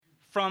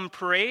From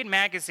Parade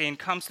magazine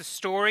comes the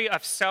story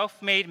of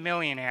self-made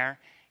millionaire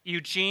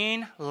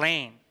Eugene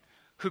Lane,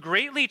 who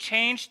greatly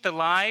changed the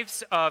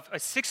lives of a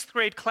sixth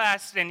grade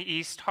class in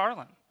East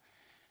Harlem.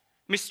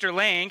 Mr.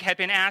 Lang had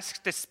been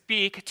asked to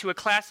speak to a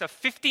class of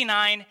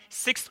 59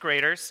 sixth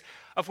graders,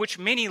 of which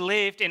many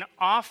lived in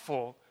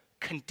awful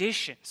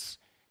conditions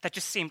that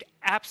just seemed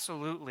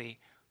absolutely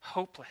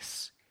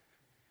hopeless.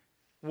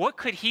 What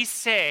could he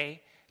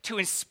say to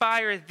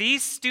inspire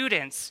these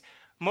students,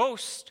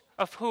 most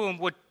of whom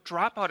would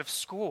drop out of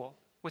school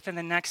within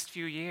the next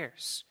few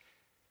years?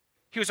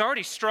 He was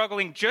already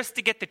struggling just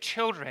to get the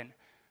children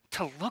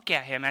to look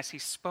at him as he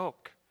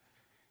spoke.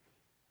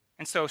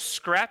 And so,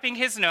 scrapping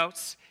his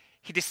notes,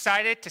 he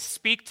decided to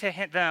speak to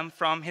them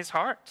from his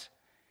heart.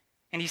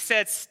 And he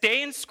said,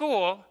 "Stay in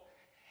school,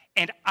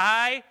 and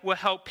I will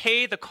help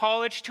pay the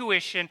college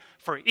tuition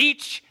for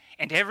each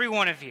and every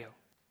one of you."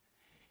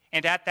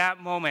 And at that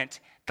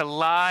moment, the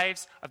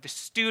lives of the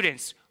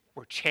students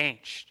were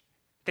changed.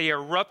 They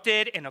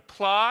erupted in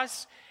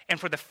applause, and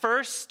for the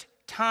first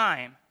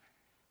time,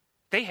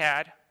 they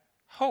had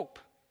hope.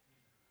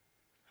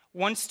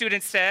 One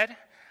student said,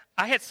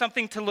 "I had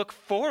something to look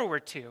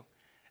forward to,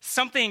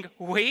 something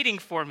waiting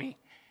for me.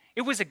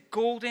 It was a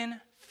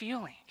golden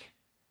feeling."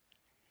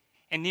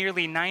 And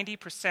nearly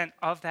 90%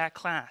 of that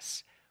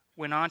class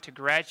went on to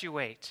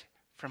graduate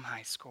from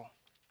high school.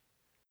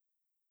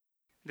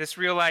 This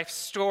real-life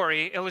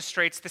story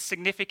illustrates the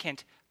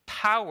significant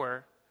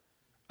power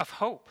of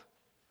hope.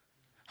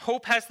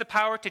 Hope has the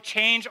power to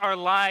change our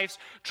lives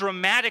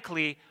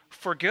dramatically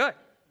for good.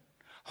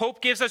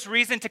 Hope gives us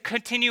reason to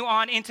continue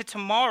on into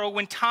tomorrow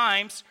when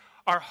times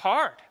are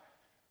hard,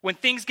 when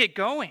things get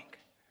going.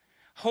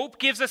 Hope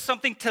gives us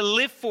something to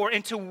live for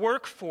and to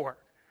work for.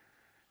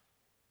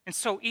 And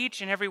so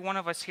each and every one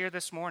of us here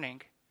this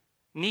morning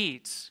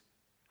needs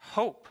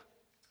hope.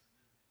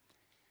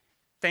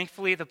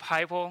 Thankfully, the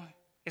Bible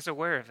is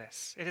aware of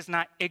this. It is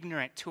not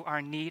ignorant to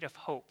our need of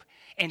hope,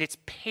 and its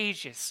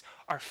pages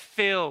are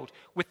filled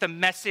with the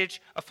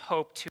message of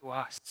hope to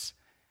us.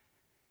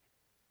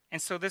 And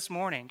so this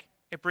morning,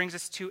 it brings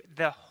us to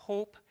the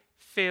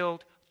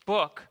hope-filled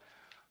book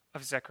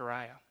of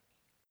Zechariah.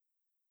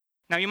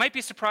 Now, you might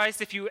be surprised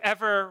if you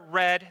ever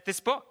read this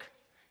book,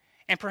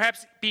 and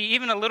perhaps be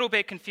even a little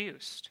bit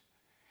confused.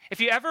 If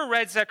you ever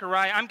read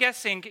Zechariah, I'm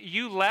guessing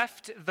you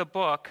left the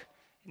book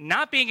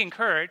not being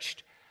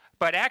encouraged,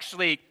 but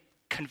actually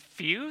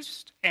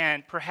confused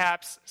and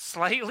perhaps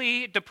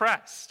slightly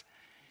depressed.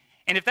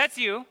 And if that's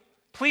you,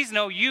 please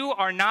know you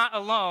are not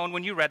alone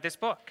when you read this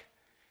book.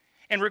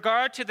 In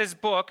regard to this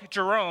book,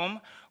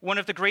 Jerome, one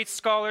of the great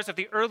scholars of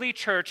the early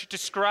church,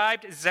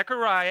 described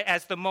Zechariah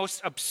as the most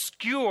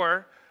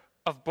obscure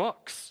of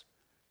books.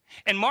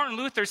 And Martin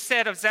Luther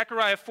said of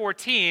Zechariah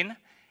 14,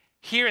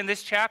 here in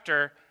this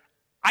chapter,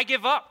 "I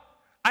give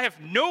up. I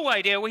have no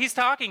idea what he's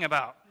talking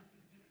about."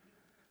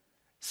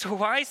 So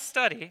why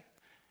study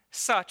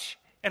such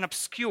an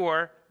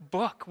obscure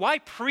book? Why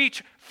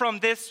preach from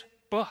this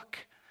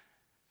book?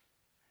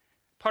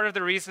 Part of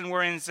the reason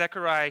we're in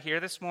Zechariah here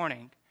this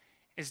morning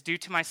is due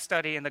to my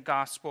study in the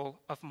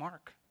Gospel of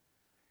Mark.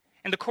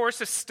 In the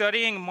course of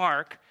studying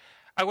Mark,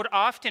 I would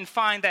often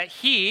find that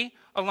he,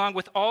 along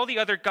with all the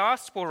other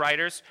gospel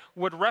writers,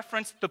 would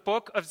reference the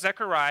book of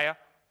Zechariah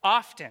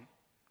often.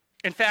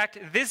 In fact,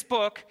 this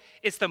book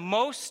is the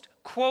most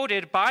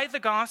quoted by the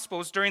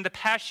Gospels during the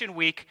Passion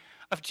Week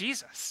of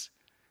Jesus.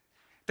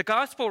 The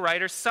gospel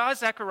writers saw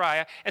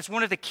Zechariah as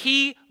one of the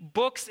key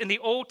books in the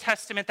Old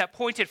Testament that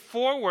pointed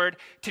forward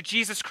to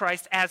Jesus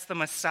Christ as the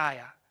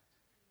Messiah.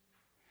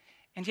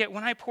 And yet,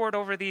 when I pored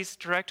over these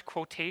direct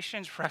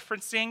quotations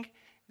referencing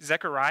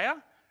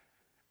Zechariah,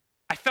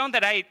 I found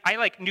that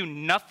I knew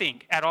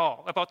nothing at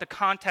all about the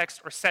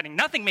context or setting.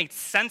 Nothing made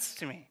sense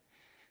to me.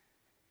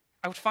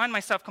 I would find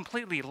myself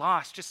completely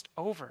lost just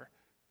over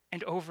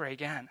and over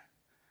again.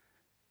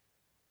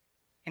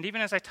 And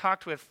even as I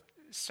talked with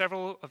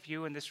several of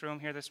you in this room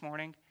here this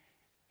morning,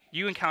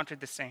 you encountered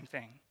the same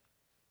thing.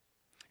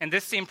 And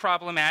this seemed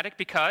problematic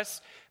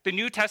because the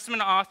New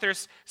Testament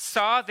authors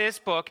saw this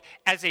book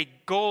as a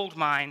gold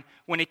mine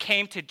when it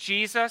came to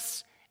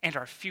Jesus and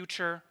our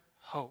future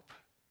hope.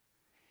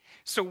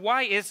 So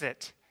why is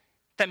it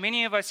that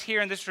many of us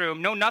here in this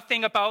room know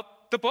nothing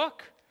about the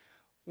book?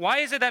 Why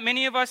is it that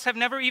many of us have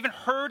never even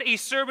heard a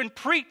sermon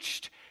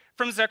preached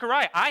from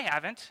Zechariah? I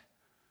haven't.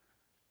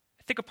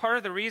 I think a part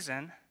of the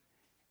reason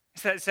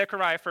is that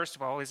Zechariah, first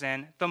of all, is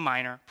in the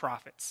minor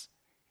prophets.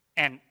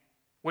 And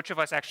which of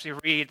us actually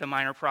read the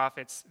minor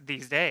prophets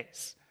these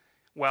days?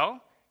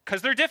 Well,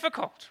 because they're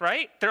difficult,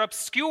 right? They're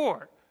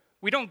obscure.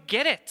 We don't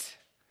get it.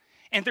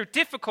 And they're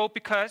difficult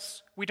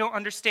because we don't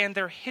understand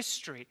their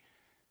history.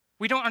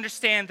 We don't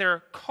understand their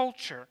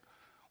culture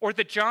or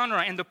the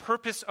genre and the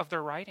purpose of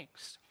their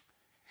writings.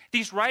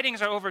 These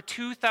writings are over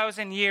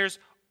 2,000 years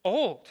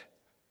old.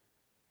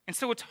 And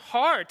so it's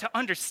hard to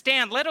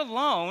understand, let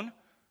alone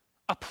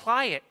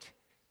apply it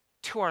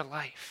to our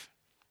life.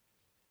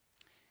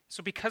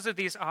 So because of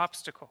these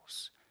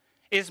obstacles,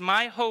 it is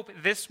my hope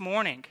this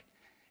morning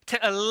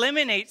to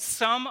eliminate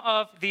some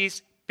of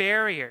these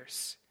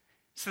barriers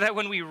so that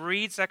when we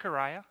read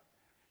Zechariah,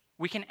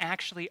 we can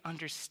actually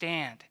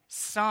understand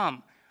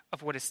some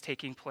of what is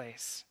taking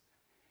place.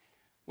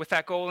 With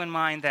that goal in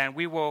mind, then,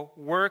 we will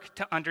work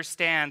to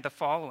understand the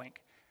following: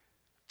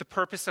 the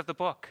purpose of the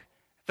book,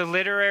 the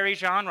literary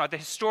genre, the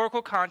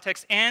historical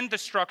context, and the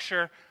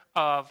structure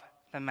of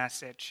the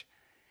message.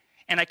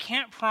 And I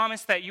can't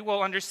promise that you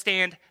will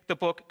understand the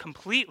book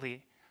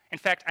completely. In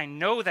fact, I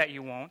know that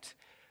you won't,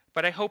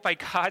 but I hope by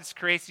God's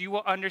grace you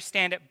will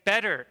understand it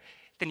better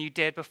than you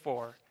did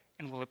before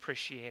and will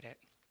appreciate it.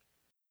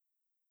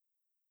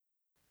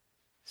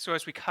 So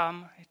as we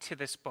come to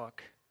this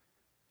book,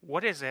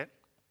 what is it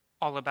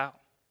all about?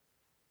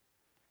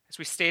 As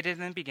we stated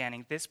in the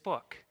beginning, this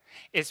book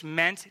is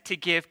meant to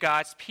give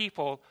God's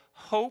people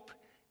hope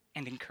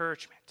and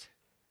encouragement.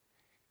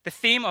 The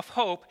theme of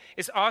hope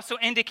is also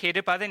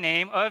indicated by the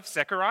name of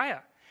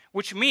Zechariah,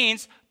 which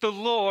means the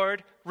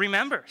Lord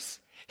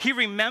remembers. He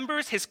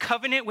remembers his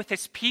covenant with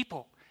his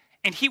people,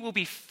 and he will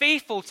be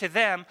faithful to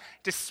them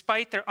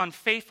despite their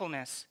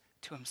unfaithfulness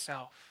to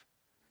himself.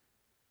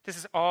 This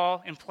is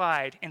all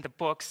implied in the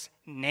book's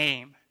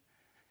name.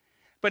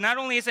 But not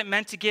only is it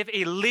meant to give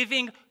a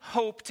living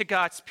hope to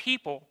God's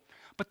people,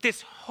 but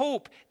this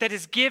hope that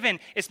is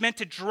given is meant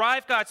to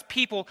drive God's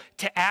people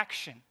to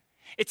action.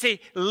 It's a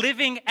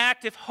living,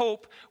 active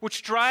hope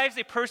which drives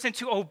a person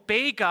to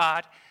obey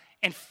God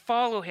and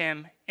follow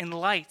him in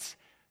light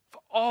of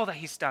all that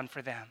he's done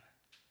for them.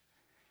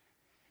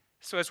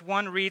 So as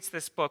one reads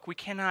this book, we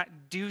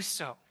cannot do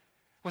so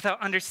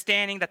without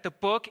understanding that the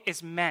book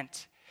is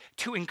meant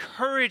to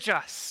encourage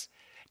us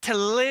to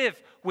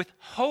live with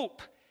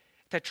hope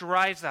that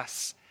drives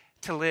us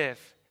to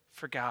live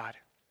for God.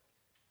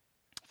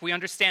 If we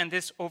understand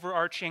this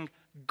overarching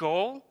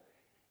goal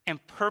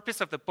and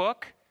purpose of the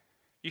book,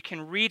 you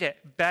can read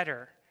it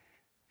better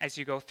as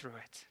you go through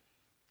it.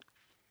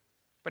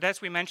 But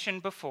as we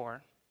mentioned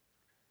before,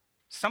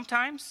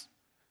 sometimes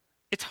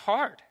it's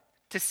hard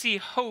to see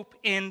hope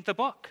in the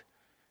book.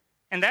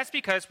 And that's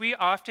because we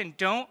often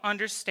don't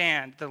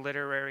understand the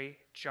literary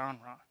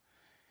genre.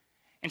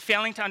 In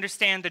failing to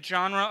understand the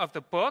genre of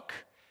the book,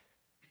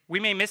 we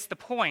may miss the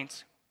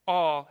point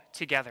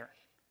altogether.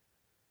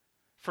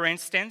 For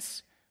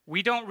instance,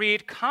 we don't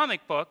read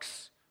comic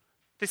books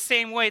the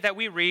same way that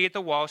we read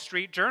the Wall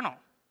Street Journal.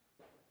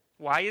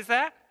 Why is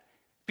that?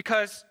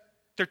 Because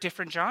they're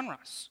different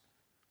genres.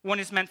 One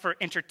is meant for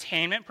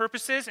entertainment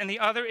purposes, and the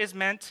other is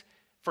meant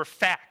for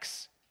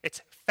facts.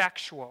 It's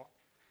factual.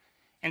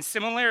 And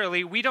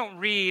similarly, we don't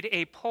read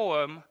a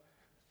poem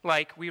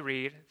like we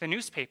read the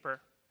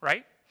newspaper,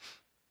 right?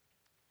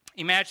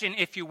 Imagine,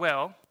 if you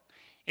will,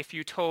 if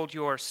you told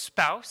your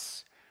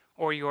spouse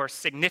or your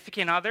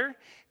significant other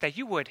that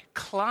you would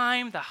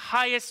climb the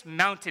highest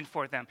mountain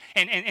for them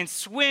and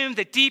swim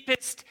the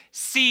deepest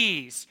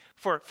seas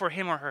for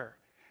him or her.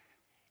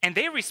 And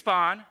they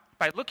respond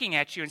by looking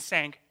at you and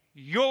saying,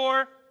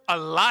 "You're a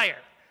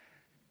liar.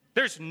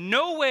 There's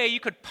no way you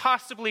could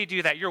possibly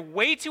do that. You're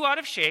way too out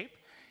of shape,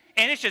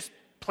 and it's just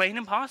plain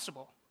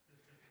impossible."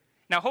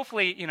 Now,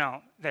 hopefully,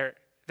 they're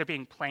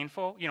being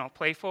playful,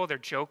 they're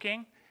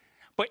joking.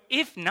 But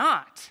if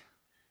not,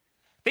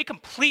 they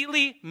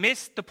completely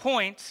missed the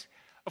point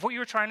of what you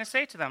were trying to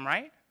say to them,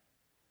 right?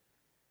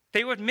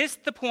 They would miss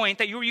the point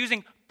that you were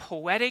using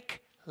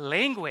poetic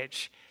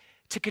language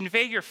to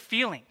convey your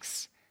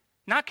feelings,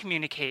 not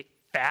communicate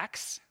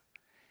facts.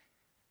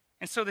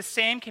 And so the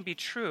same can be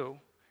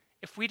true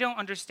if we don't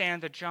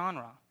understand the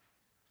genre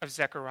of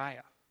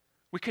Zechariah.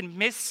 We can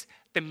miss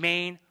the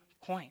main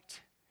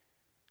point.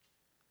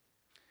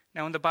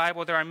 Now, in the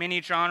Bible, there are many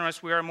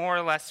genres we are more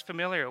or less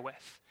familiar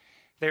with.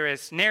 There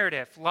is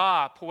narrative,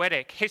 law,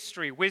 poetic,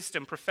 history,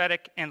 wisdom,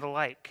 prophetic, and the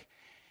like.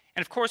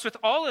 And of course, with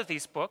all of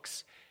these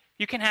books,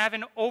 you can have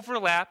an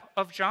overlap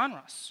of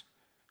genres.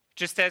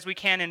 Just as we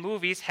can in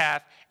movies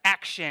have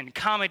action,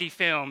 comedy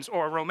films,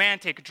 or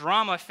romantic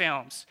drama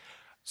films,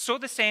 so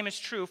the same is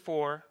true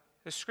for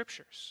the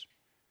scriptures.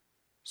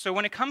 So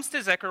when it comes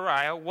to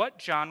Zechariah,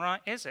 what genre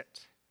is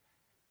it?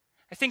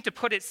 I think, to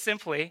put it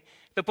simply,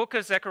 the book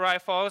of Zechariah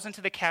falls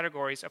into the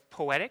categories of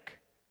poetic,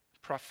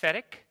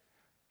 prophetic,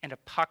 and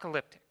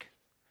apocalyptic.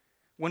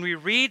 When we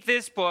read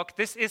this book,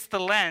 this is the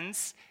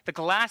lens, the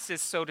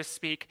glasses, so to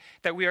speak,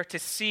 that we are to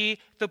see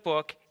the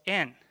book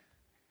in.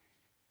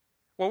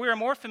 While we are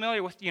more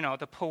familiar with,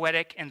 the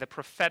poetic and the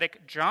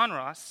prophetic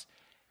genres,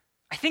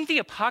 I think the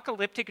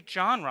apocalyptic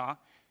genre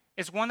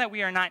is one that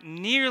we are not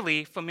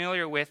nearly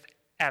familiar with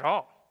at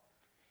all.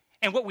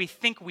 And what we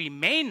think we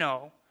may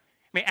know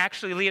may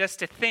actually lead us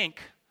to think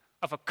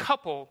of a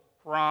couple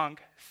wrong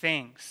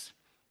things.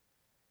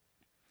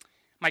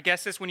 My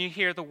guess is when you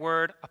hear the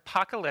word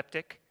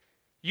apocalyptic,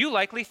 you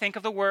likely think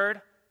of the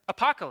word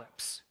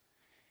apocalypse.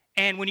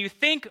 And when you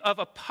think of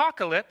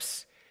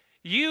apocalypse,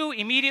 you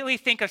immediately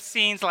think of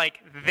scenes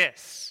like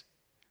this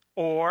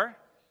or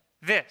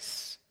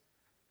this,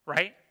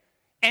 right?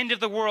 End of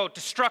the world,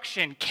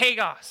 destruction,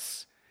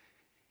 chaos.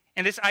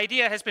 And this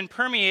idea has been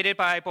permeated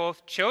by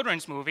both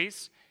children's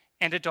movies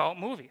and adult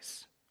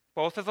movies,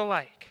 both of the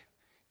like.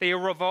 They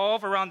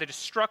revolve around the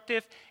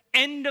destructive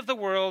end of the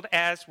world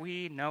as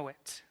we know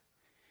it.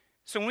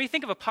 So when we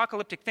think of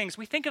apocalyptic things,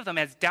 we think of them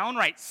as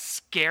downright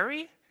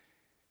scary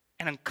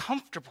and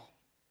uncomfortable.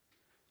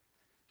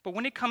 But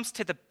when it comes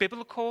to the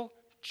biblical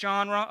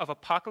genre of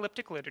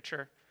apocalyptic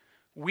literature,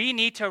 we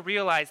need to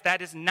realize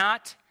that is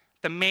not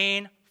the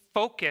main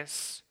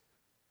focus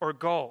or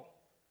goal.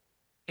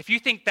 If you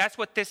think that's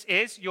what this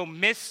is, you'll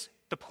miss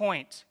the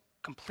point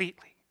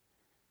completely.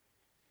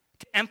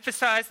 To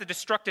emphasize the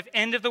destructive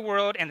end of the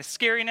world and the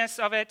scariness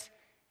of it,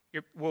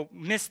 we'll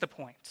miss the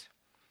point.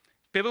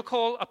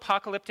 Biblical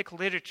apocalyptic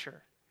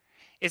literature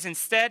is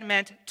instead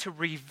meant to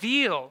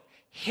reveal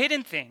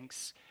hidden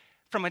things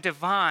from a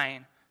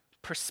divine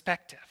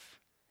perspective.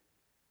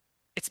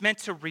 It's meant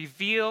to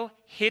reveal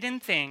hidden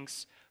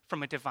things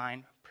from a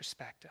divine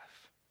perspective.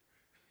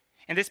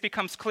 And this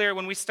becomes clear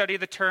when we study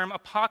the term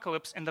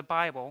apocalypse in the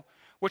Bible,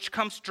 which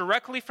comes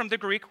directly from the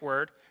Greek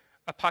word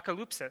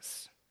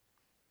apokalypsis.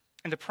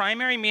 And the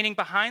primary meaning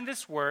behind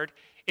this word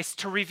is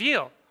to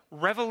reveal,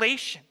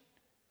 revelation.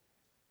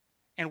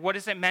 And what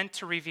is it meant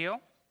to reveal?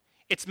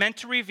 It's meant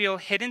to reveal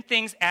hidden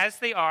things as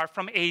they are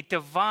from a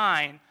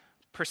divine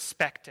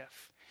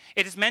perspective.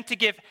 It is meant to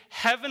give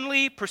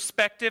heavenly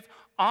perspective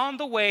on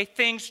the way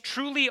things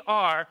truly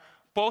are,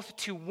 both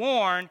to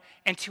warn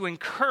and to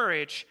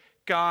encourage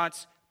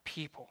God's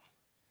people.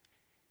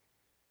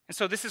 And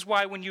so this is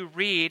why when you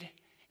read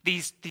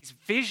these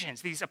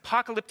visions, these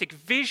apocalyptic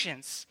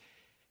visions,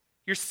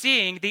 you're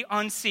seeing the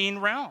unseen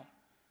realm.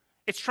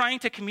 It's trying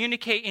to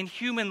communicate in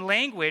human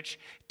language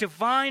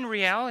divine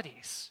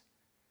realities,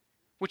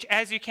 which,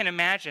 as you can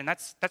imagine,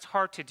 that's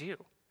hard to do.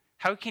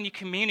 How can you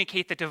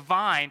communicate the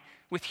divine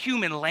with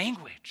human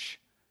language?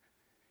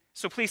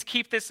 So please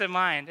keep this in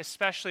mind,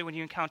 especially when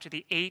you encounter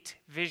the 8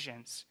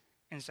 visions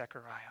in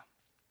Zechariah.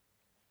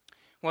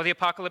 While the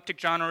apocalyptic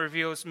genre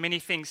reveals many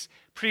things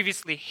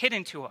previously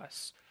hidden to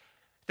us,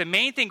 the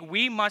main thing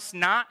we must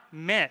not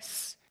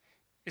miss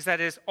is that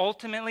it is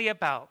ultimately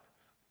about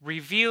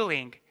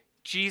revealing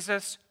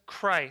Jesus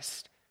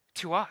Christ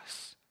to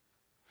us.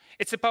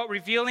 It's about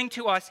revealing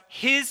to us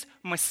his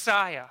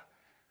Messiah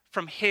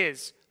from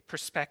his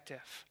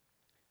perspective,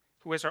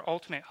 who is our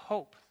ultimate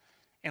hope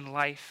in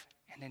life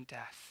and in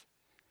death.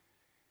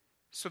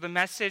 So the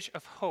message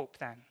of hope,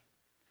 then,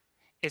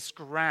 is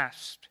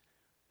grasped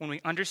when we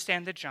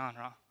understand the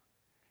genre,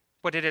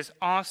 but it is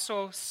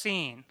also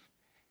seen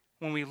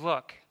when we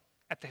look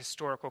at the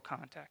historical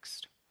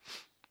context.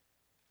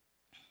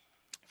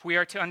 If we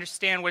are to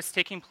understand what's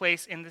taking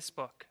place in this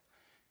book,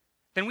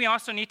 then we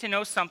also need to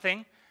know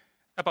something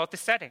about the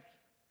setting.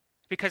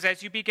 Because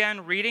as you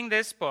begin reading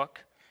this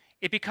book,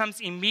 it becomes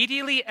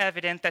immediately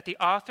evident that the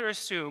author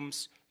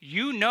assumes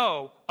you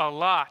know a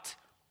lot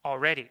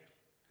already.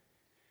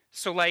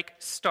 So like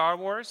Star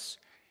Wars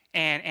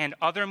and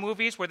other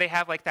movies where they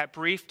have like that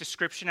brief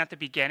description at the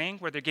beginning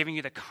where they're giving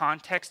you the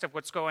context of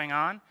what's going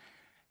on,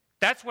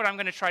 that's what I'm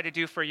going to try to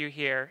do for you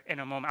here in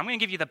a moment. I'm going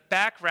to give you the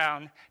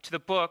background to the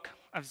book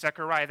of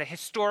Zechariah, the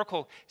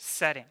historical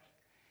setting.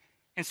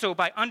 And so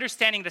by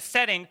understanding the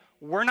setting,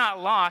 we're not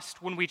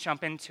lost when we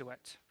jump into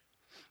it.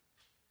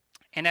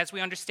 And as we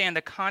understand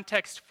the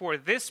context for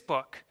this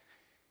book,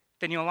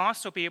 then you'll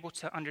also be able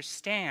to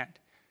understand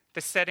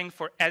the setting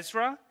for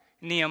Ezra,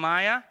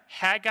 Nehemiah,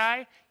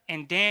 Haggai,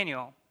 and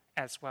Daniel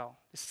as well.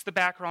 This is the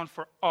background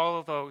for all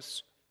of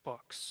those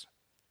books.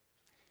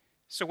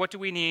 So what do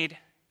we need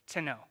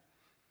to know?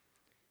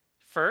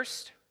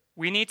 First,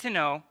 we need to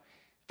know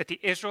that the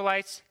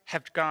Israelites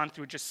have gone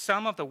through just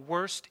some of the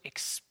worst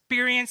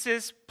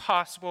experiences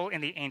possible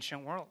in the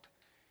ancient world.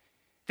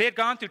 They had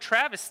gone through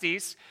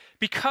travesties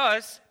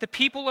because the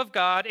people of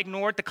God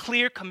ignored the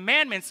clear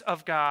commandments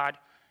of God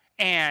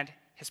and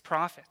his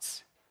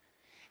prophets.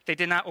 They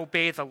did not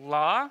obey the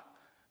law,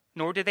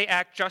 nor did they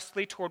act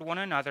justly toward one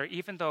another,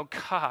 even though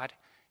God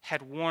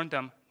had warned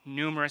them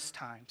numerous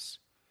times.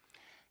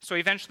 So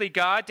eventually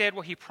God did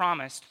what he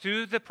promised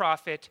through the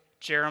prophet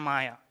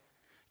Jeremiah.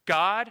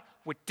 God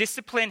would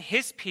discipline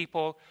his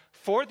people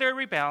for their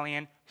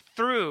rebellion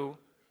through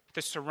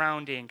the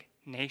surrounding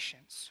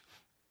nations.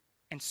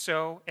 And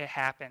so it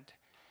happened.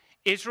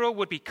 Israel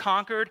would be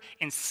conquered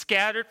and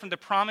scattered from the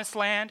promised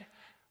land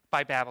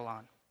by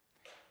Babylon.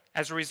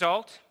 As a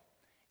result,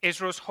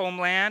 Israel's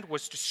homeland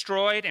was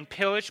destroyed and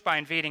pillaged by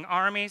invading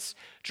armies.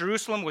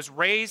 Jerusalem was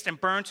razed and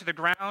burned to the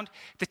ground.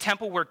 The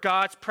temple where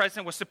God's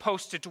presence was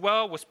supposed to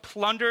dwell was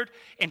plundered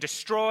and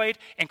destroyed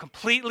and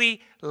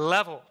completely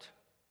leveled.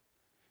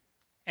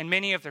 And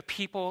many of their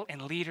people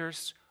and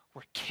leaders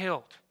were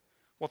killed,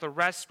 while the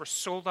rest were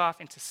sold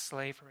off into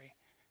slavery.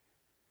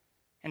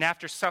 And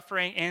after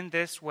suffering in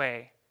this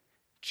way,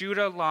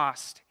 Judah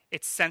lost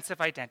its sense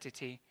of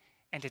identity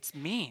and its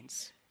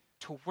means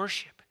to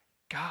worship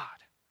God.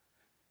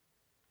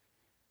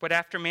 But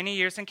after many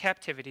years in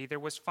captivity, there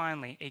was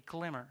finally a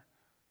glimmer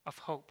of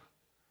hope.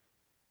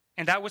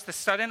 And that was the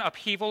sudden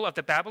upheaval of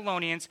the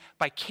Babylonians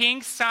by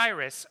King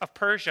Cyrus of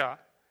Persia.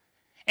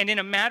 And in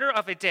a matter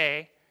of a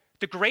day,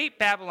 the great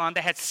Babylon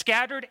that had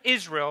scattered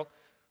Israel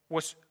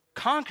was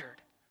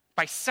conquered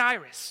by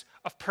Cyrus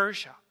of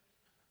Persia.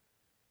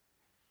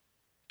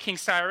 King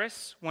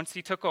Cyrus, once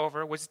he took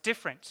over, was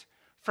different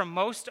from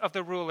most of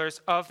the rulers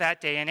of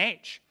that day and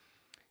age.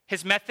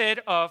 His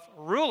method of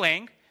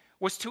ruling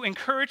was to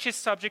encourage his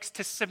subjects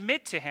to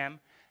submit to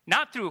him,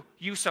 not through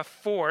use of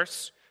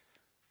force,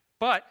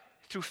 but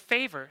through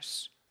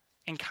favors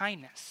and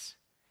kindness.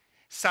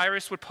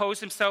 Cyrus would pose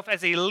himself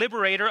as a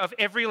liberator of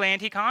every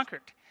land he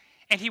conquered,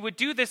 and he would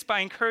do this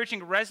by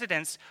encouraging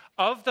residents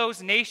of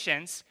those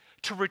nations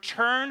to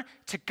return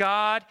to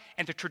God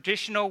and the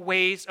traditional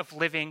ways of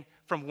living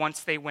from whence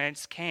they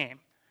once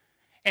came.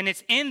 And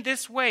it's in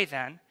this way,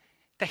 then,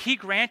 that he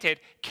granted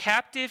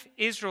captive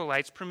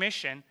Israelites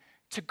permission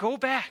to go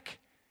back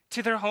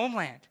to their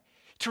homeland,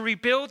 to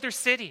rebuild their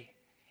city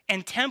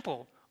and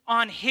temple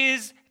on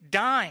his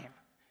dime.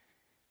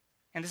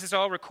 And this is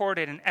all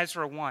recorded in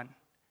Ezra 1.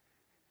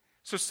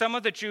 So some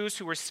of the Jews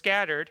who were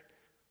scattered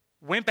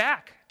went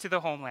back to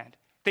the homeland.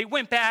 They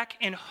went back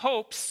in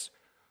hopes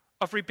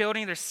of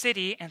rebuilding their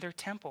city and their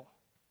temple.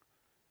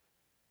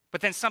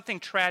 But then something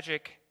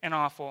tragic and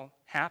awful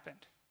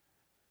happened.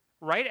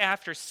 Right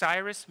after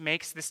Cyrus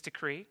makes this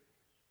decree,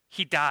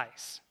 he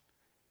dies.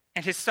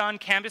 And his son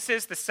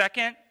Cambyses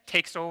II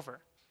takes over.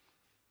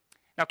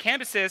 Now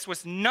Cambyses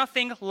was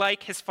nothing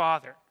like his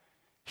father.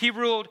 He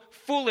ruled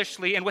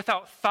foolishly and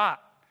without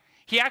thought.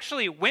 He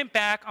actually went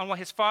back on what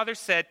his father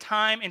said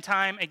time and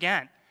time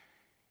again.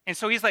 And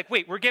so he's like,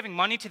 wait, we're giving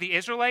money to the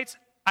Israelites?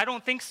 I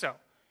don't think so.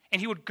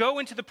 And he would go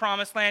into the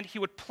promised land, he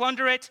would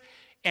plunder it,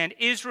 and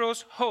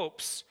Israel's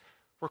hopes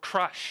were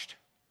crushed.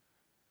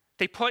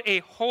 They put a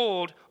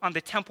hold on the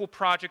temple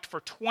project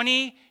for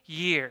 20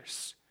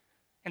 years,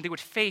 and they would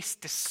face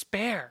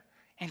despair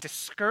and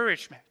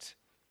discouragement.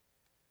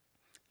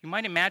 You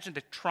might imagine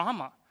the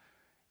trauma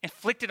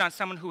inflicted on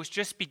someone who was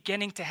just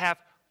beginning to have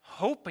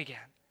hope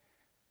again,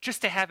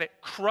 just to have it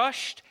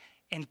crushed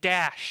and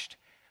dashed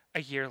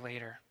a year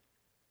later.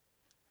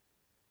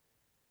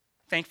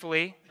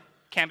 Thankfully,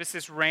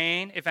 Cambyses'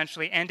 reign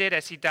eventually ended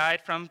as he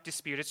died from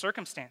disputed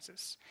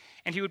circumstances.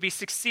 And he would be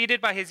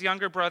succeeded by his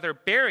younger brother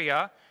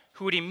Beriah,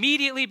 who would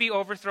immediately be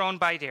overthrown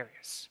by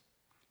Darius.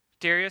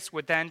 Darius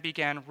would then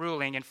begin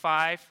ruling in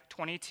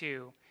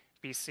 522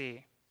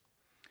 BC.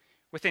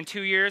 Within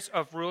 2 years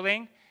of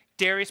ruling,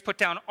 Darius put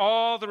down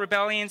all the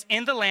rebellions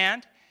in the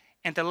land,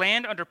 and the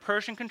land under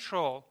Persian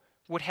control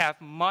would have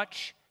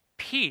much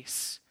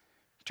peace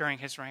during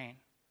his reign.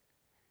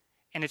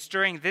 And it's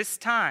during this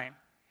time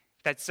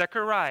that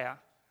Zechariah,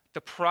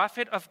 the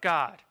prophet of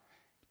God,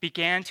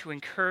 began to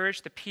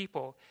encourage the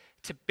people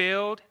to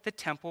build the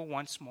temple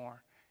once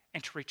more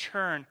and to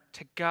return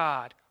to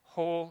God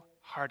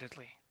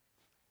wholeheartedly.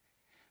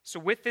 So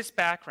with this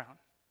background,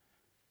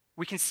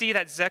 we can see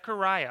that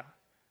Zechariah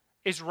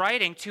is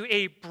writing to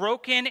a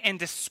broken and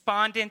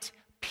despondent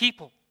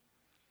people.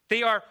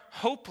 They are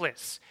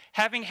hopeless,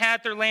 having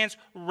had their lands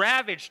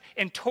ravaged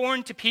and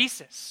torn to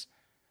pieces.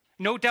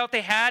 No doubt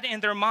they had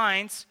in their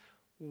minds,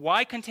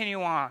 why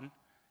continue on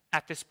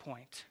at this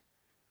point?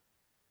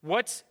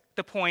 What's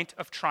the point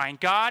of trying?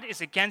 God is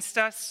against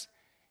us,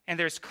 and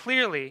there's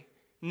clearly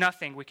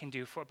nothing we can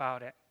do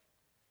about it.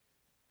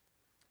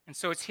 And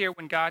so it's here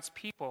when God's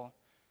people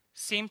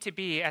seem to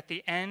be at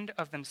the end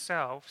of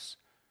themselves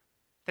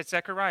that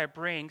Zechariah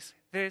brings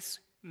this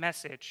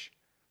message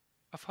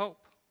of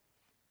hope.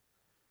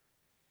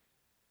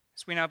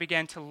 As we now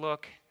begin to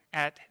look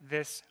at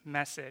this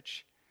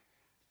message,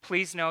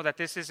 please know that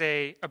this is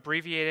an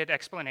abbreviated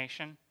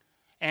explanation,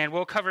 and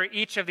we'll cover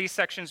each of these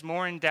sections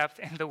more in depth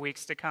in the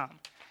weeks to come.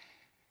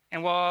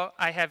 And while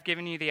I have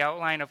given you the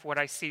outline of what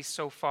I see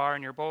so far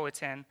in your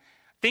bulletin,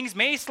 things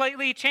may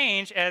slightly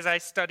change as I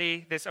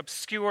study this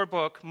obscure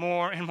book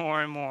more and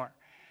more and more.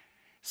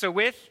 So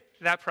with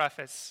that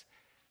preface,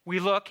 we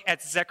look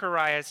at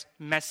Zechariah's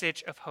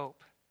message of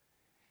hope.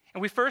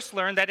 And we first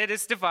learn that it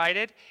is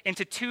divided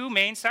into two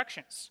main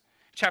sections.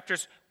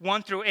 Chapters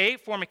 1 through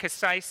 8 form a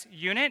concise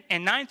unit,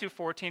 and 9 through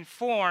 14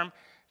 form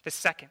the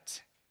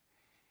second.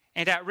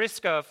 And at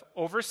risk of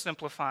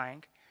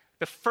oversimplifying,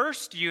 the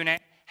first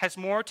unit has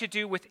more to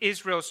do with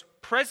Israel's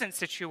present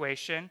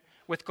situation,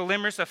 with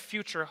glimmers of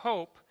future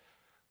hope,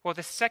 while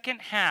the second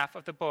half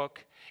of the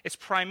book is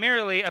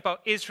primarily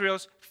about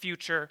Israel's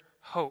future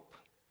hope.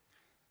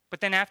 But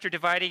then after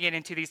dividing it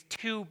into these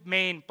two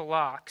main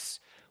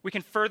blocks, we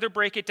can further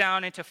break it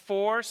down into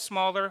 4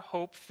 smaller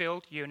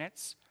hope-filled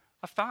units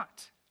of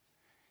thought.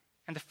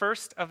 And the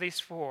first of these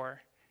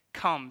 4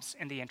 comes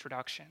in the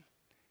introduction: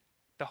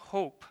 the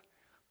hope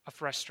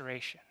of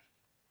restoration.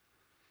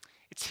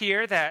 It's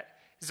here that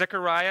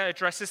Zechariah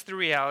addresses the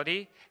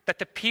reality that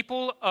the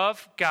people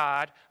of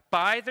God,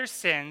 by their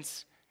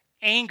sins,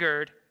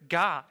 angered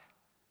God.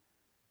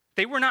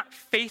 They were not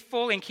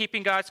faithful in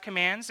keeping God's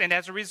commands, and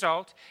as a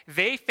result,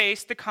 they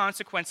faced the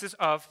consequences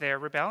of their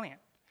rebellion.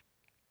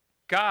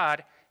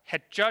 God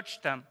had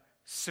judged them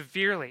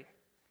severely.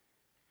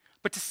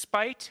 But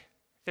despite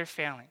their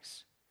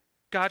failings,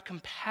 God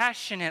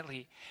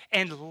compassionately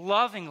and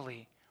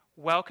lovingly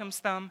welcomes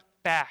them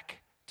back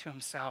to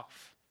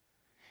himself.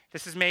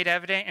 This is made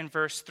evident in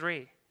verse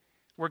 3,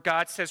 where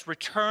God says,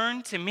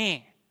 "Return to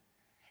me,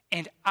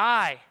 and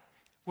I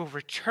will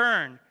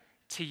return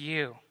to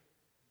you.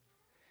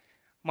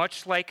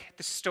 Much like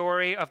the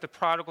story of the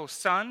prodigal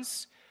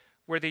sons,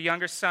 where the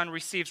younger son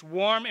receives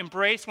warm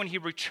embrace when he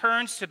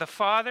returns to the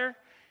father,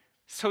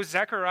 so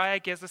Zechariah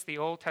gives us the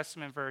Old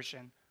Testament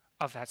version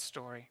of that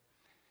story.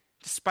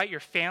 Despite your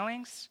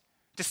failings,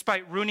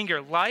 despite ruining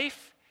your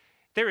life,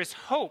 there is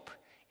hope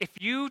if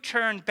you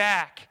turn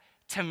back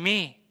to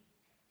me.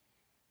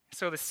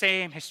 So the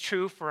same is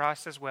true for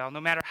us as well. No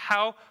matter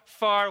how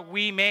far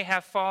we may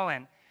have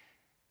fallen,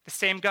 the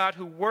same God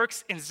who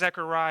works in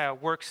Zechariah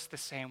works the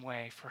same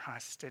way for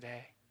us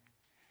today.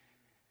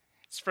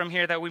 It's from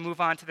here that we move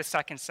on to the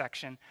second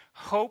section,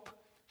 hope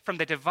from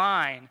the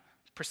divine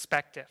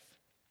perspective.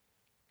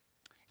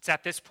 It's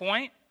at this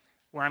point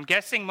where I'm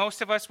guessing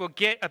most of us will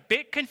get a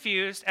bit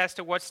confused as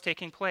to what's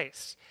taking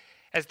place,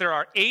 as there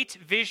are 8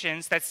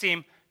 visions that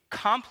seem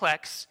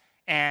complex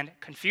and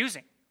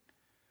confusing.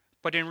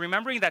 But in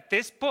remembering that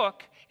this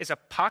book is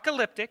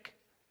apocalyptic,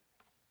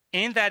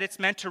 in that it's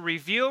meant to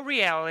reveal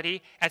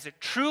reality as it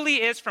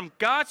truly is from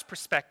God's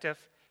perspective,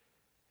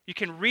 you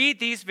can read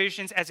these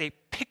visions as a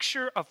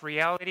picture of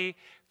reality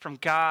from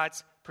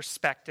God's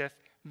perspective,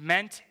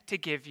 meant to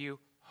give you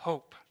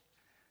hope.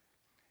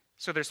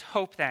 So there's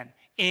hope then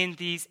in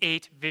these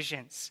 8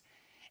 visions.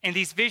 And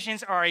these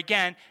visions are,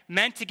 again,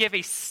 meant to give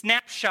a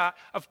snapshot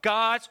of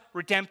God's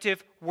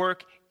redemptive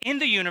work in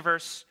the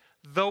universe,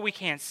 though we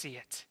can't see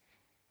it.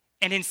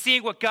 And in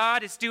seeing what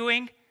God is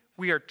doing,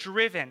 we are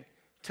driven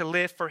to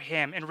live for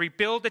him and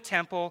rebuild the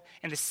temple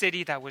and the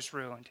city that was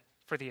ruined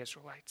for the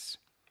Israelites.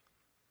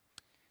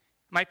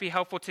 It might be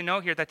helpful to know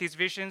here that these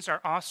visions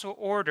are also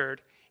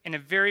ordered in a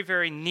very,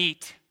 very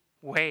neat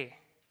way.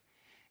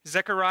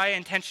 Zechariah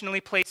intentionally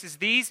places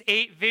these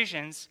 8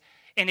 visions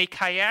in a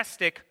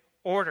chiastic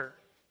order.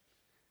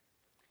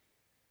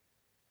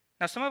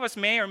 Now, some of us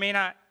may or may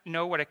not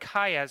know what a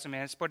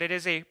chiasm is, but it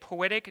is a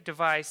poetic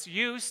device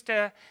used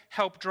to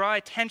help draw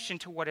attention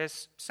to what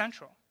is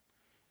central.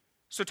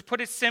 So to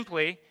put it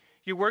simply,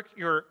 you work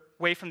your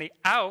way from the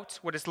out,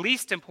 what is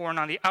least important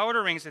on the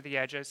outer rings of the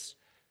edges,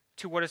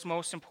 to what is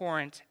most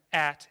important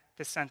at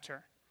the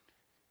center.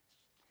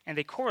 And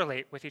they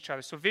correlate with each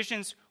other. So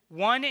visions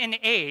 1 and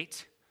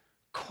 8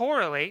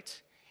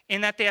 correlate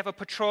in that they have a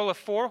patrol of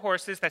 4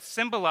 horses that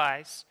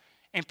symbolize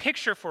and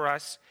picture for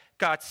us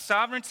God's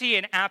sovereignty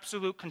and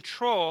absolute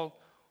control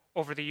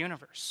over the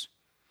universe.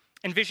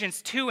 In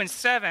visions 2 and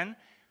 7,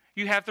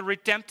 you have the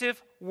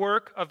redemptive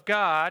work of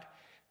God,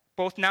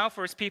 both now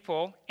for his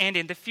people and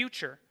in the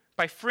future,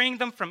 by freeing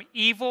them from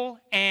evil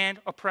and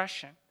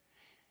oppression.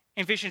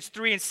 In visions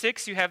 3 and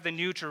 6, you have the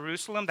new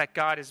Jerusalem that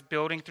God is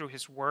building through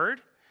his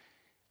word.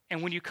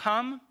 And when you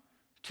come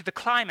to the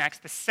climax,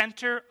 the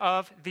center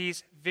of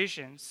these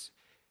visions,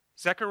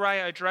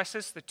 Zechariah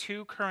addresses the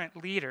 2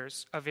 current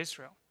leaders of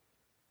Israel.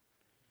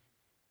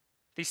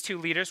 These 2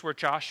 leaders were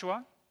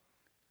Joshua,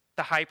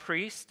 the high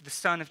priest, the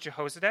son of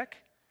Jehozadak,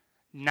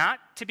 not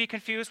to be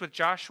confused with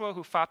Joshua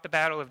who fought the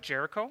battle of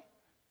Jericho.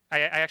 I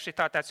actually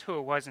thought that's who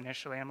it was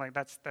initially. I'm like,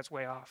 that's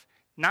way off.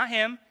 Not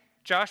him,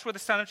 Joshua the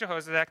son of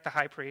Jehozadak, the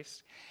high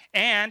priest,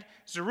 and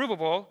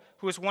Zerubbabel,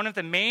 who was one of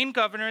the main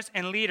governors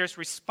and leaders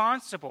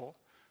responsible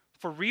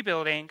for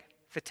rebuilding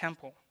the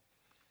temple,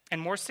 and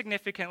more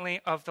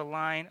significantly, of the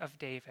line of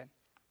David.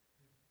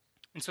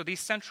 And so these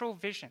central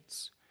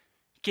visions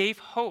gave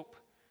hope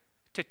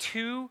to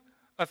 2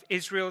 of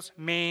Israel's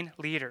main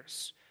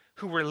leaders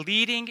who were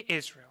leading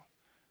Israel,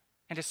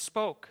 and it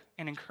spoke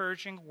an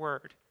encouraging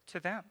word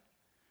to them.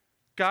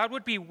 God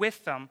would be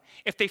with them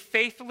if they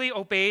faithfully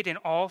obeyed in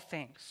all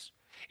things.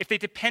 If they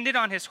depended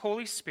on his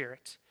Holy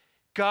Spirit,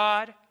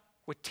 God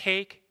would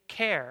take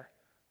care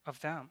of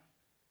them.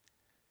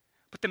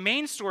 But the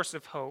main source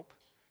of hope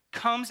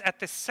comes at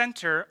the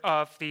center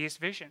of these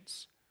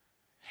visions.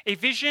 A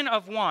vision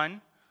of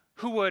one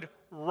who would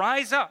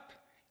rise up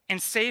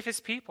and save his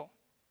people.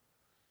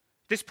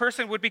 This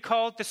person would be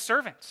called the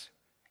servant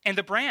and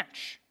the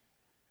branch.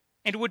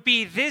 And it would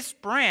be this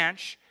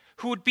branch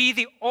who would be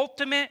the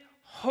ultimate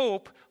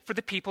hope for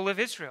the people of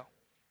Israel.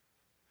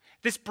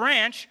 This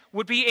branch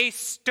would be a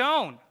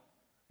stone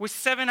with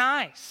 7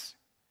 eyes.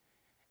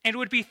 And it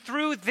would be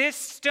through this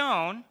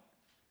stone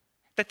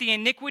that the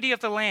iniquity of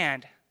the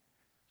land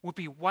would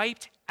be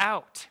wiped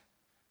out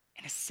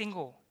in a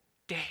single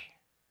day.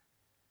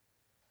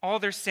 All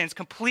their sins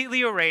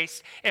completely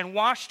erased and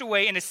washed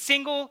away in a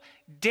single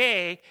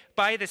day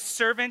by the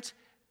servant,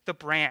 the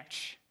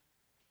branch.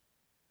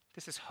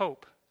 This is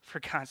hope for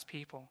God's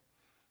people.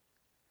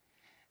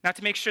 Now,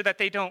 to make sure that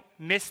they don't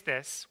miss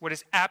this, what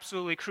is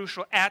absolutely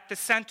crucial at the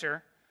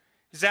center,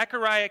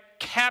 Zechariah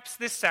caps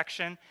this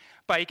section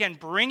by, again,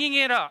 bringing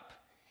it up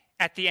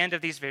at the end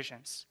of these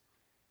visions.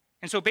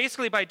 And so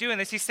basically by doing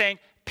this, he's saying,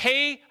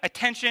 pay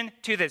attention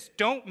to this.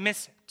 Don't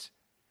miss it.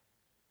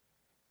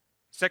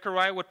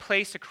 Zechariah would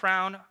place a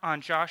crown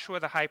on Joshua,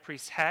 the high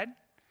priest's head.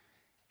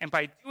 And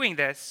by doing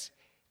this,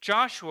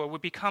 Joshua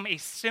would become a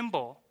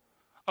symbol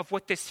of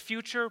what this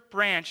future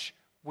branch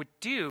would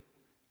do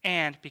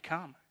and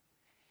become.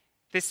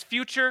 This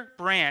future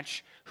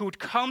branch who would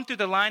come through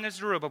the line of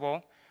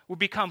Zerubbabel would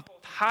become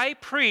both high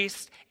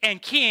priest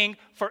and king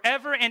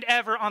forever and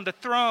ever on the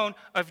throne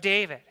of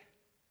David.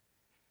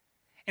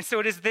 And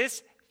so it is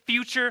this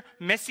future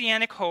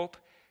messianic hope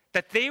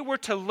that they were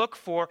to look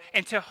for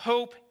and to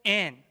hope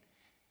in.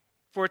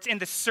 For it's in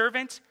the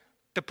servant,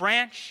 the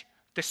branch,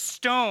 the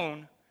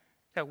stone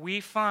that we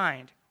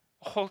find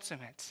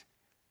ultimate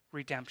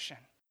redemption.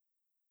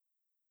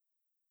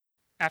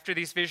 After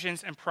these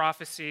visions and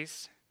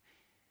prophecies,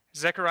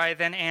 Zechariah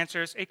then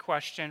answers a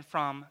question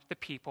from the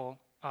people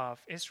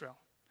of Israel.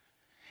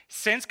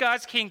 Since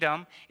God's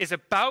kingdom is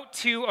about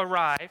to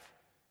arrive,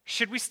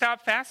 should we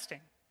stop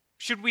fasting?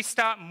 Should we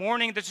stop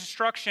mourning the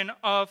destruction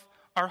of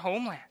our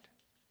homeland?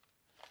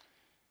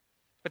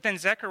 But then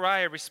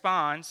Zechariah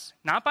responds,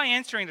 not by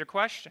answering their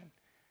question,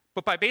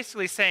 but by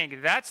basically saying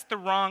that's the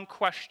wrong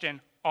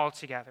question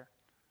altogether.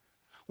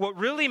 What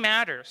really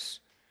matters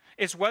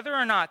is whether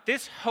or not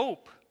this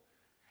hope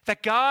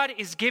that God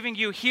is giving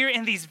you here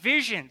in these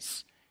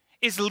visions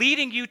is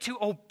leading you to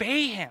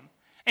obey him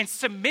and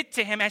submit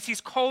to him as he's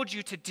called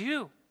you to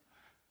do.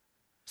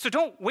 So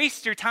don't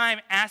waste your time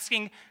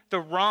asking the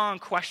wrong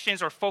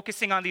questions or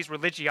focusing on these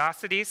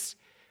religiosities.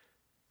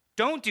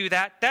 Don't do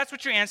that. That's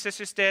what your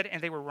ancestors did,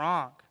 and they were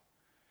wrong.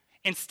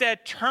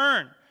 Instead,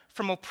 turn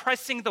from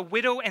oppressing the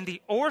widow and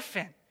the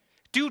orphan.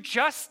 Do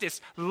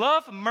justice,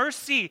 love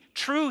mercy,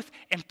 truth,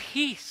 and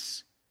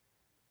peace.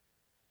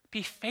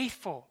 Be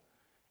faithful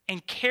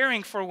in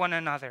caring for one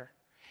another,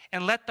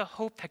 and let the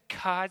hope that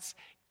God's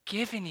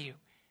given you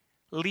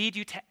lead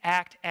you to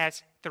act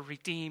as the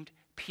redeemed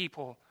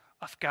people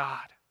of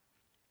God.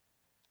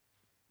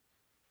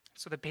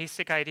 So the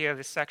basic idea of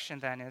this section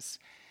then is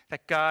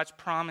that God's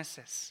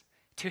promises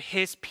to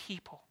his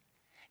people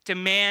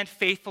demand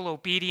faithful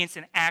obedience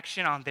and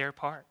action on their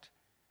part.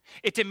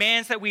 It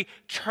demands that we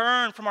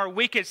turn from our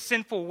wicked,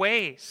 sinful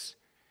ways.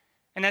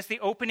 And as the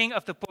opening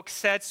of the book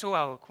said so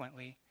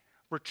eloquently,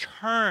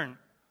 return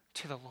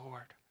to the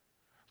Lord.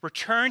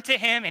 Return to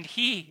him, and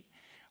he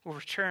will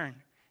return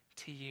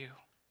to you.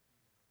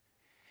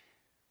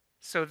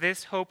 So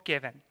this hope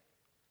given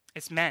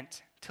is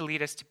meant to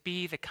lead us to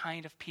be the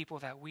kind of people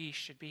that we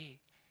should be.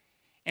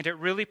 And it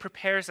really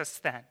prepares us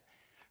then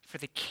for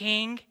the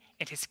King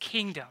and his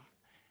kingdom,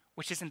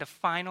 which is in the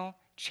final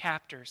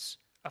chapters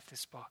of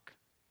this book.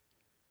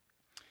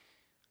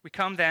 We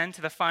come then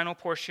to the final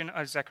portion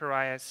of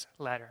Zechariah's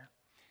letter.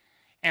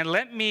 And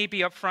let me be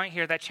upfront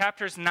here that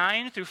chapters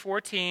 9 through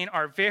 14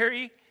 are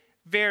very,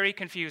 very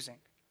confusing.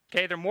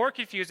 Okay, they're more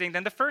confusing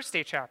than the first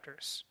 8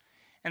 chapters.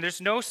 And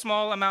there's no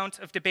small amount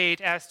of debate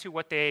as to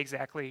what they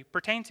exactly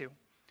pertain to.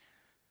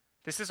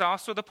 This is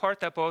also the part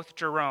that both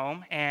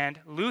Jerome and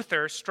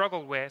Luther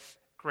struggled with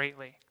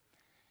greatly.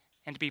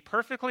 And to be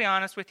perfectly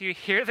honest with you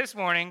here this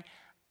morning,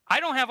 I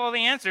don't have all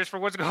the answers for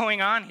what's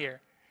going on here.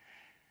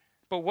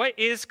 But what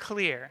is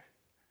clear,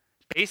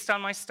 based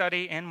on my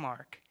study in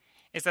Mark,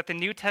 is that the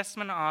New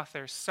Testament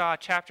authors saw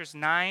chapters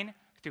 9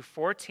 through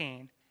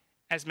 14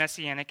 as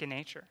messianic in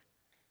nature.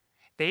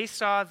 They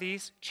saw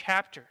these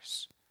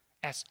chapters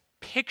as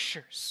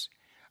pictures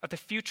of the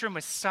future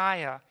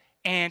Messiah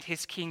and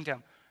his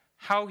kingdom,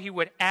 how he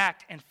would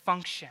act and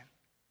function.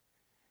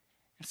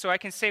 And so I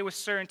can say with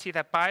certainty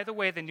that by the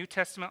way the New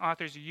Testament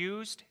authors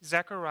used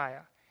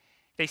Zechariah,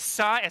 they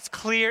saw as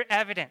clear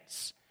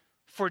evidence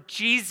for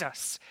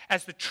Jesus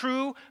as the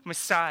true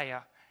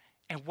Messiah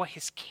and what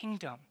his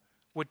kingdom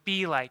would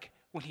be like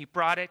when he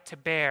brought it to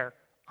bear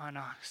on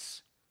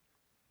us.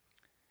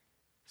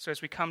 So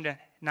as we come to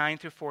 9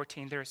 through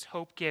 14, there is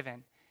hope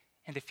given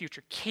in the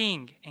future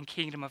King and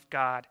kingdom of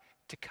God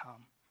to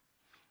come.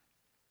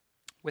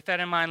 With that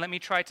in mind, let me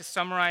try to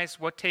summarize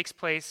what takes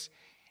place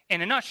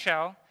in a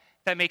nutshell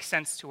that makes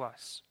sense to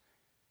us.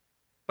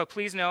 But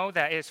please know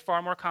that it is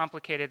far more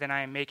complicated than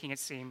I am making it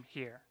seem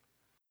here.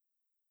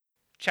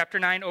 Chapter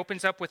 9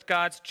 opens up with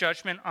God's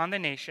judgment on the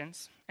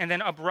nations and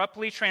then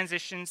abruptly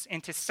transitions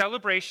into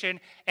celebration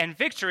and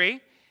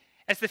victory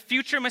as the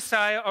future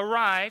Messiah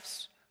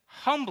arrives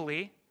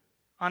humbly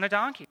on a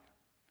donkey.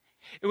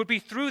 It would be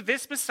through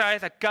this Messiah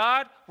that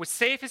God would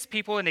save his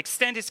people and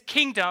extend his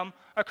kingdom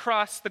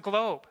across the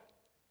globe.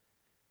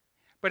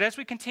 But as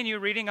we continue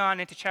reading on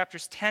into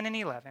chapters 10 and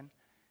 11,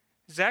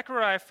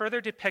 Zechariah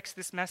further depicts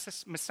this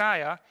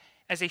Messiah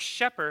as a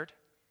shepherd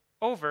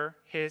over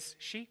his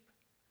sheep.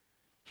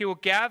 He will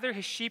gather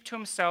his sheep to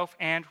himself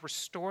and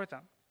restore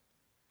them.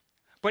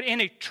 But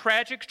in a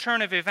tragic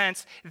turn of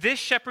events, this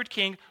shepherd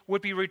king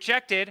would be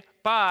rejected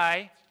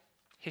by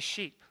his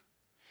sheep.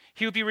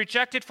 He would be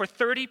rejected for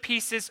 30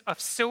 pieces of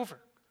silver.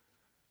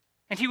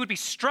 And he would be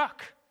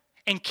struck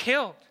and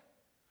killed.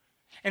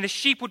 And the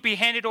sheep would be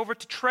handed over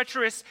to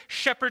treacherous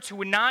shepherds who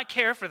would not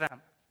care for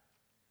them.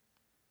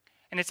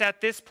 And it's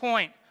at this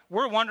point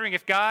we're wondering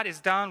if God is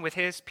done with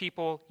his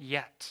people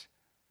yet.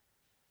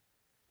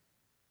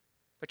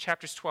 But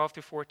chapters 12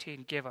 through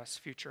 14 give us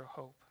future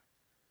hope.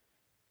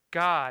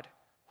 God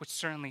would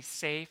certainly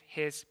save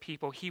his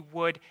people. He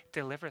would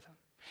deliver them.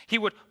 He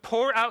would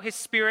pour out his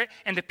Spirit,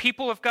 and the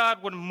people of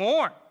God would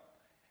mourn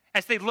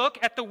as they look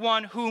at the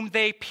one whom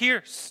they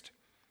pierced.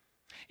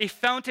 A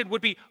fountain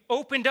would be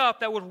opened up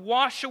that would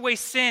wash away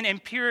sin and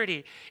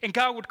impurity, and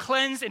God would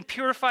cleanse and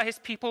purify his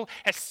people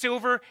as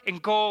silver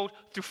and gold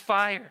through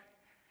fire.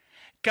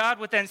 God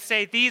would then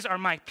say, "These are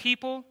my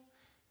people,"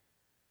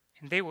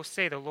 and they will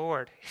say, "The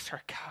Lord is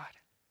our God."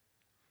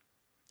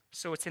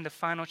 So it's in the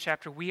final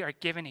chapter, we are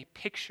given a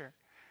picture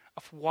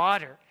of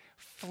water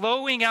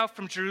flowing out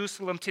from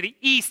Jerusalem to the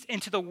east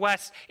and to the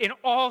west in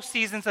all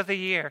seasons of the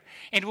year.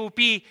 And it will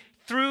be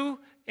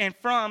through and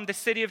from the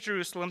city of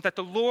Jerusalem that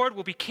the Lord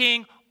will be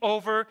king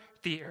over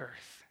the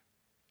earth.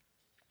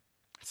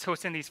 So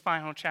it's in these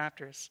final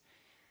chapters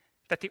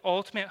that the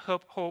ultimate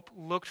hope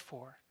looked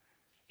for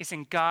is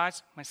in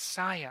God's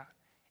Messiah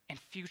and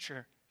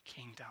future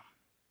kingdom.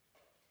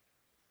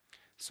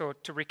 So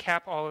to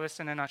recap all of this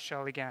in a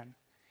nutshell again,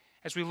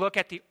 as we look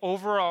at the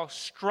overall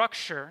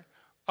structure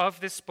of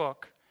this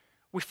book,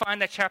 we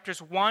find that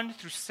chapters 1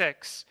 through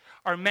 6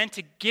 are meant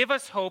to give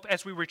us hope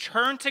as we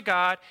return to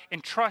God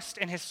and trust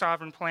in his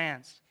sovereign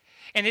plans.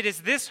 And it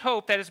is this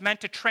hope that is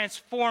meant to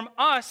transform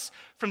us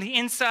from the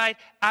inside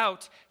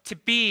out to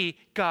be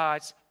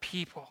God's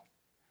people.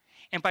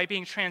 And by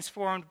being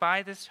transformed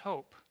by this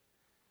hope,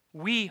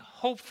 we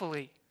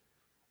hopefully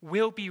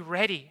will be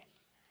ready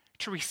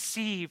to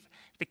receive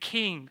the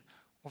king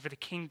over the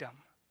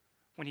kingdom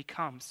when he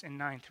comes in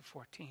 9 through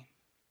 14.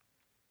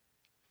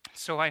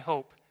 So I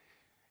hope,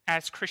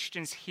 as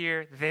Christians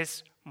here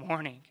this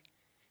morning,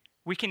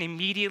 we can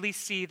immediately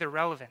see the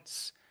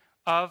relevance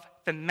of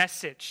the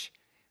message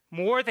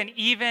more than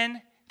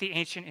even the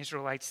ancient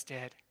Israelites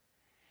did.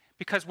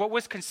 Because what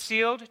was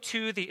concealed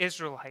to the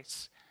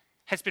Israelites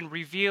has been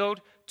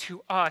revealed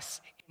to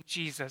us in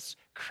Jesus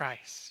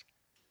Christ.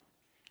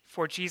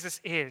 For Jesus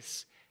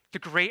is the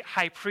great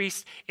high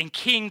priest and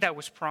king that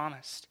was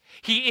promised.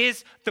 He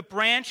is the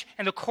branch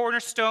and the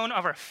cornerstone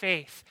of our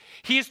faith.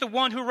 He is the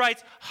one who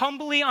rides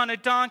humbly on a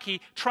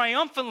donkey,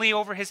 triumphantly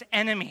over his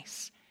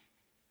enemies.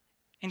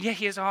 And yet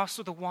he is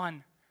also the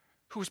one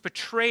who was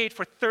betrayed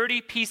for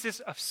 30 pieces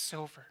of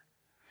silver.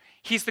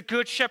 He's the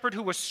good shepherd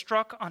who was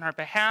struck on our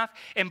behalf,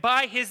 and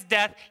by his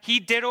death, he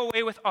did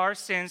away with our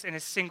sins in a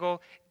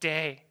single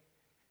day.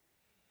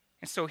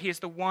 And so he is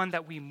the one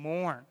that we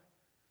mourn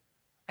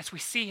as we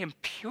see him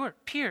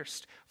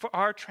pierced for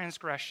our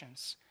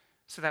transgressions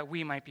so that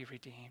we might be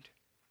redeemed.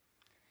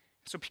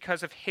 So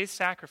because of his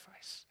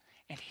sacrifice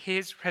and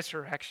his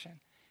resurrection,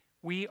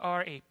 we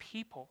are a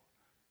people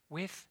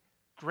with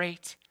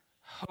great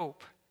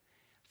hope.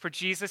 For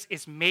Jesus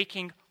is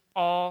making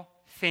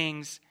all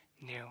things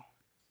new.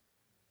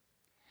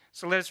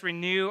 So let us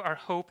renew our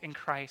hope in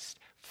Christ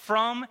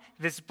from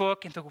this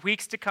book in the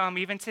weeks to come,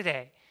 even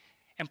today,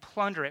 and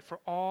plunder it for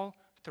all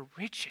the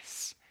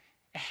riches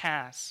it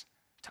has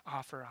to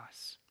offer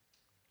us.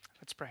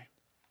 Let's pray.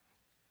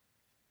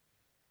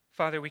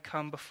 Father, we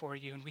come before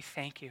you and we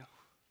thank you.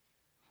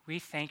 We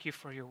thank you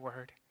for your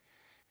word.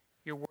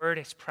 Your word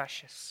is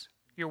precious.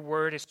 Your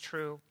word is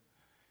true.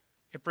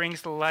 It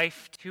brings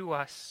life to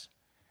us,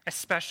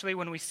 especially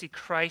when we see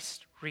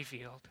Christ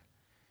revealed.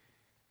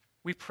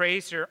 We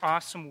praise your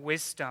awesome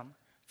wisdom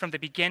from the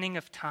beginning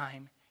of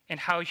time and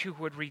how you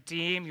would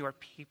redeem your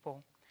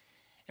people.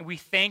 And we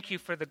thank you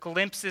for the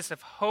glimpses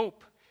of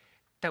hope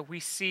that we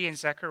see in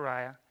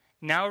Zechariah,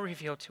 now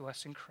revealed to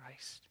us in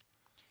Christ.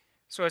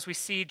 So as we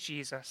see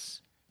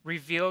Jesus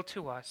revealed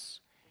to us,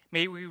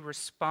 may we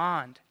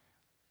respond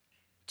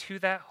to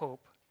that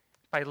hope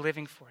by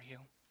living for you.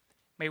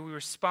 May we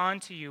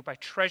respond to you by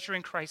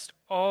treasuring Christ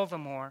all the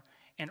more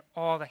and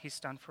all that he's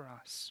done for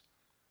us.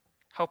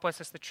 Help us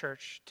as the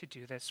church to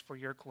do this for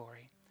your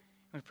glory.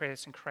 And we pray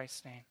this in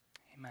Christ's name.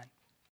 Amen.